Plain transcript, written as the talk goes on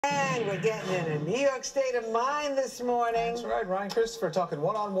we're getting in a New York state of mind this morning. That's right, Ryan Christopher talking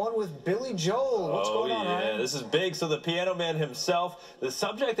one-on-one with Billy Joel. What's going on, Ryan? This is big. So the Piano Man himself, the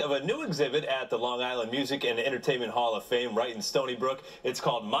subject of a new exhibit at the Long Island Music and Entertainment Hall of Fame right in Stony Brook. It's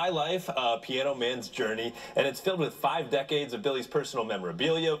called My Life, Piano Man's Journey, and it's filled with 5 decades of Billy's personal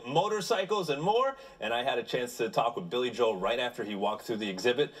memorabilia, motorcycles, and more. And I had a chance to talk with Billy Joel right after he walked through the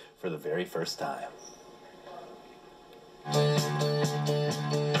exhibit for the very first time.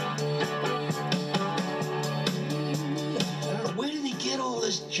 Where did he get all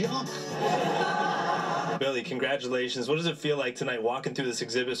this junk? Billy, congratulations. What does it feel like tonight walking through this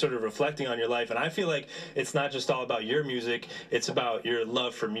exhibit, sort of reflecting on your life? And I feel like it's not just all about your music, it's about your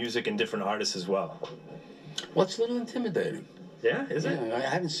love for music and different artists as well. Well, it's a little intimidating. Yeah, is it? Yeah, I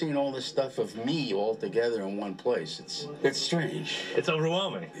haven't seen all this stuff of me all together in one place. It's strange. It's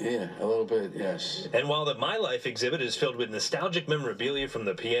overwhelming. Yeah, a little bit, yes. And while the My Life exhibit is filled with nostalgic memorabilia from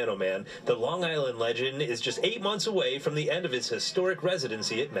the Piano Man, the Long Island legend is just 8 months away from the end of his historic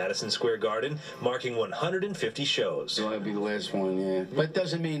residency at Madison Square Garden, marking 150 shows. So I'll be the last one, yeah. But it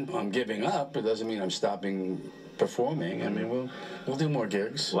doesn't mean I'm giving up. It doesn't mean I'm stopping performing. I mean, we'll do more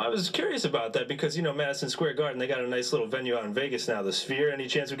gigs. Well, I was curious about that because, you know, Madison Square Garden, they got a nice little venue out in Vegas now, the Sphere. Any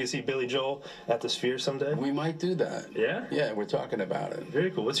chance we could see Billy Joel at the Sphere someday? We might do that. Yeah? Yeah, we're talking about it. Very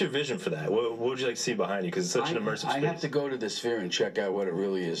cool. What's your vision for that? What would you like to see behind you? Because it's such an immersive space. I have to go to the Sphere and check out what it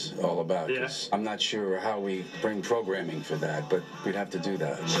really is all about. Yeah. I'm not sure how we bring programming for that, but we'd have to do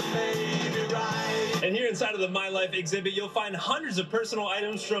that. And here inside of the My Life exhibit, you'll find hundreds of personal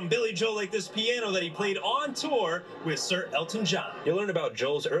items from Billy Joel, like this piano that he played on tour with Sir Elton John. You'll learn about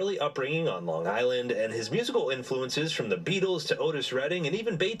Joel's early upbringing on Long Island and his musical influences from the Beatles to Otis Redding and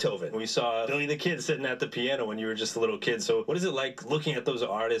even Beethoven. We saw Billy the Kid sitting at the piano when you were just a little kid. So what is it like looking at those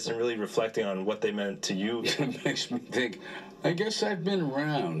artists and really reflecting on what they meant to you? It makes me think, I guess I've been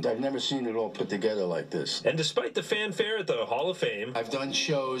around. I've never seen it all put together like this. And despite the fanfare at the Hall of Fame, I've done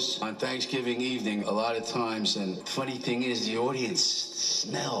shows on Thanksgiving evening a lot of times, and the funny thing is the audience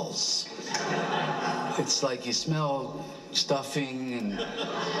smells. It's like you smell stuffing and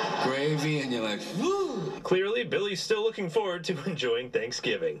gravy, and you're like, woo! Clearly, Billy's still looking forward to enjoying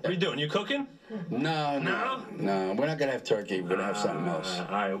Thanksgiving. What are you doing? You cooking? No. We're not gonna have turkey. We're gonna have something else.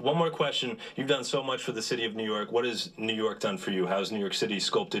 All right. One more question. You've done so much for the city of New York. What has New York done for you? How's New York City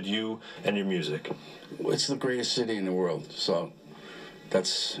sculpted you and your music? It's the greatest city in the world, so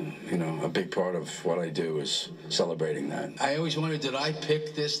that's, you know, a big part of what I do is celebrating that. I always wondered, did I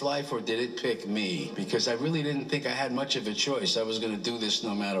pick this life or did it pick me? Because I really didn't think I had much of a choice. I was going to do this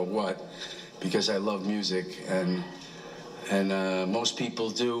no matter what because I love music, and most people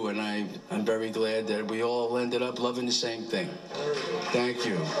do, and I'm very glad that we all ended up loving the same thing. Thank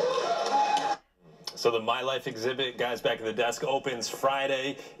you. So the My Life exhibit, guys, back at the desk, opens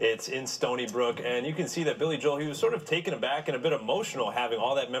Friday. It's in Stony Brook, and you can see that Billy Joel, he was sort of taken aback and a bit emotional having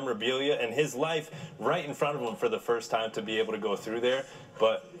all that memorabilia and his life right in front of him for the first time to be able to go through there.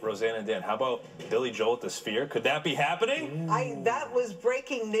 But Rosanna and Dan, how about Billy Joel at the Sphere? Could that be happening? That was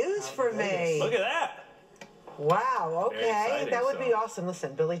breaking news for me. Look at that. Wow, okay. Exciting, That would be awesome.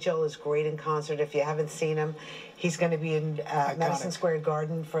 Listen, Billy Joel is great in concert. If you haven't seen him, he's going to be in Madison Square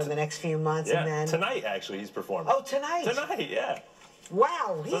Garden for the next few months. Yeah, and then tonight, actually, he's performing. Oh, tonight? Tonight, yeah.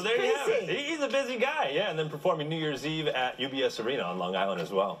 Wow, he's So there you have it. busy. He's a busy guy, yeah, and then performing New Year's Eve at UBS Arena on Long Island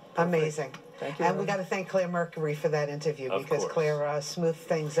as well. Amazing. Thank you. And we got to thank Claire Mercury for that interview because course. Claire smoothed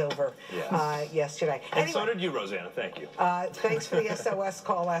things over yesterday. And so did you, Rosanna. Thank you. Thanks for the SOS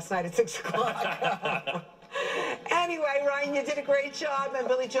call last night at 6 o'clock. Anyway, Ryan, you did a great job. And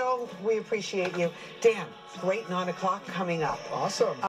Billy Joel, we appreciate you. Dan, great 9 o'clock coming up. Awesome.